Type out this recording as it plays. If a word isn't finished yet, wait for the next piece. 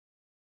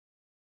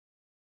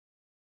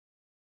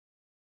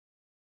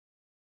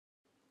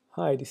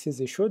Hi, this is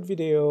a short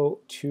video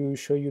to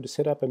show you the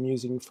setup I'm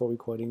using for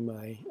recording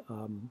my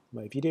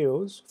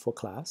videos for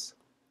class.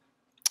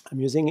 I'm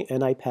using an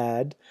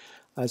iPad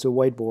as a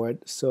whiteboard,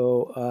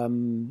 so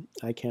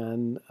I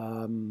can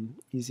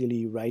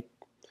easily write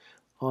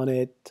on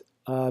it.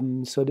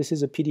 So this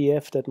is a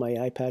PDF that my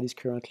iPad is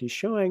currently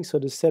showing. So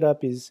the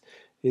setup is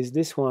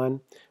this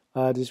one.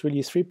 There's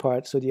really three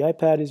parts. So the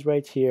iPad is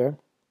right here,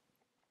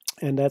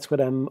 and that's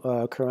what I'm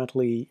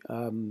currently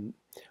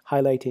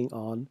highlighting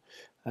on.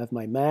 I have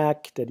my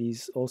Mac that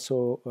is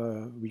also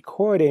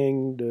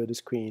recording the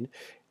screen,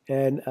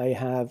 and I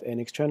have an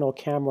external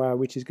camera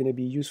which is going to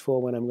be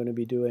useful when I'm going to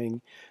be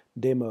doing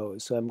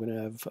demos. So I'm going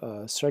to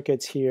have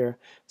circuits here,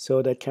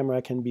 so that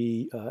camera can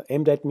be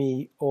aimed at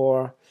me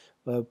or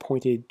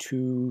pointed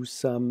to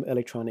some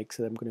electronics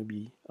that I'm going to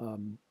be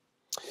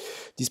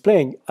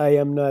displaying. I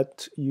am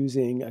not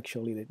using,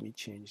 actually let me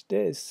change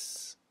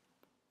this.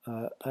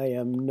 I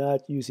am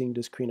not using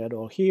the screen at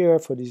all here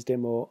for this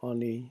demo,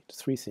 only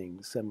three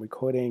things. I'm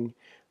recording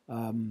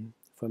from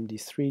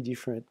these three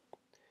different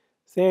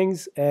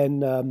things,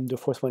 and the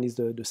fourth one is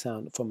the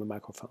sound from a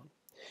microphone.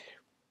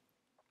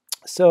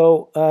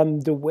 So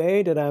the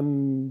way that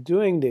I'm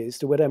doing this,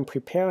 the way that I'm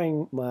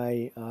preparing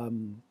my,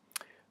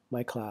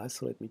 my class,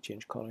 so let me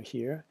change color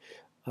here.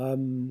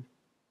 This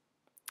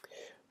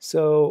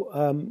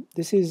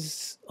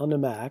is on the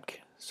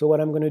Mac. So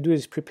what I'm going to do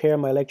is prepare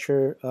my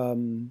lecture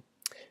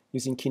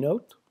using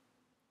Keynote,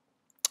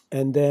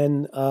 and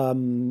then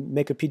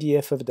make a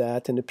PDF of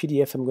that, and the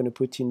PDF I'm going to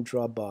put in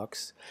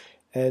Dropbox.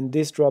 And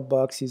this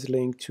Dropbox is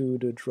linked to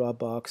the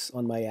Dropbox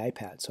on my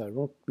iPad. So I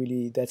won't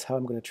really, that's how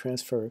I'm going to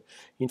transfer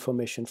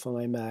information from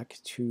my Mac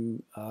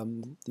to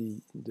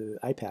the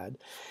iPad.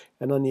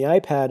 And on the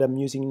iPad, I'm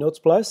using Notes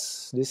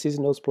Plus. This is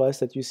Notes Plus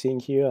that you're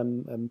seeing here.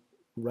 I'm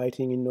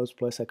writing in Notes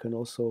Plus. I can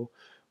also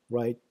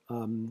write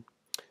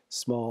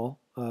small.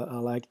 I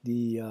like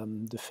the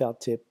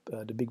felt tip,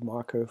 the big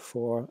marker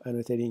for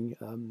annotating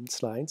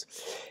slides.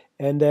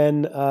 And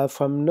then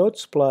from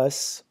Notes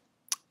Plus,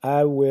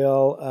 I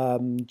will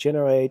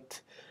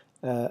generate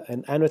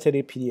an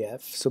annotated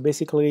PDF. So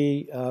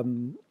basically,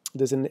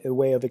 there's a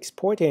way of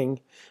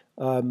exporting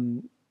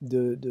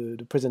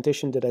the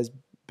presentation that has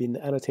been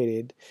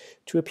annotated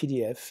to a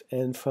PDF.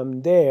 And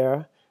from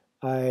there,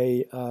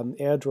 I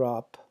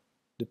airdrop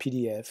the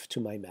PDF to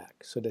my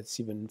Mac. So that's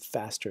even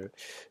faster.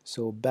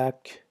 So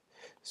back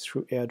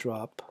through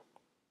airdrop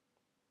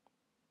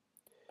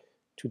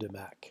to the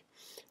Mac.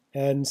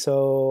 And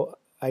so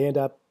I end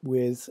up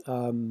with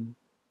the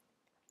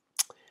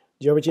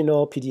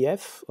original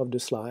PDF of the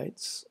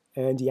slides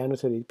and the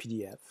annotated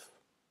PDF.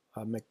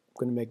 I'm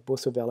going to make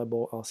both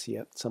available. I'll see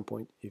at some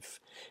point if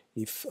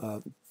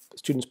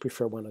students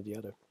prefer one or the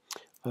other.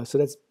 So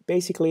that's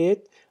basically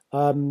it.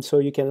 So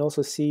you can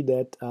also see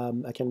that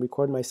I can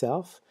record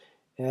myself,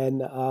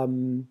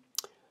 and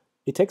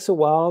it takes a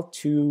while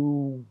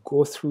to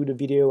go through the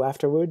video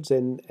afterwards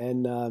and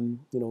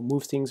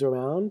move things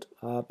around.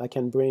 I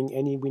can bring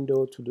any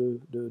window to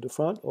the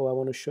front, or I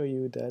want to show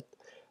you that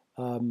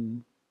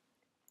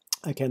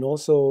I can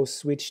also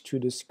switch to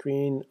the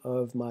screen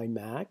of my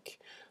Mac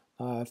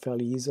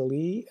fairly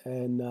easily.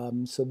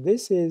 And so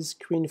this is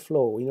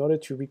ScreenFlow. In order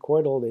to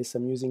record all this,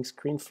 I'm using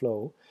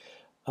ScreenFlow.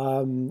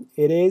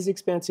 It is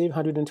expensive,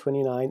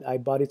 $129. I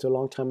bought it a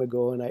long time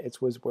ago, and it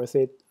was worth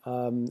it.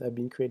 I've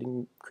been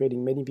creating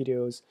many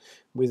videos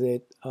with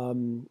it.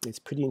 It's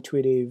pretty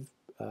intuitive,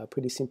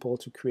 pretty simple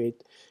to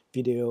create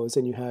videos,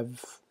 and you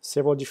have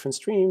several different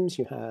streams.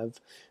 You have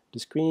the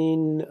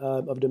screen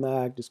of the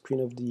Mac, the screen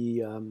of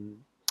the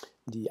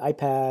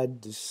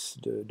iPad,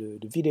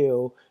 the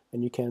video,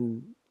 and you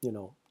can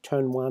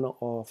turn one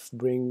off,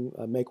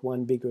 make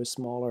one bigger,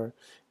 smaller.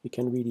 You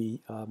can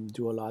really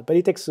do a lot, but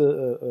it takes a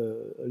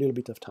little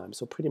bit of time.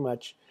 So pretty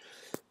much,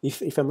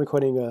 if I'm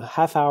recording a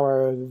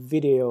half-hour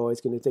video, it's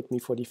going to take me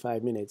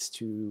 45 minutes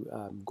to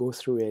go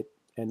through it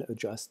and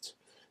adjust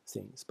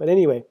things. But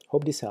anyway,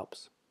 hope this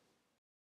helps.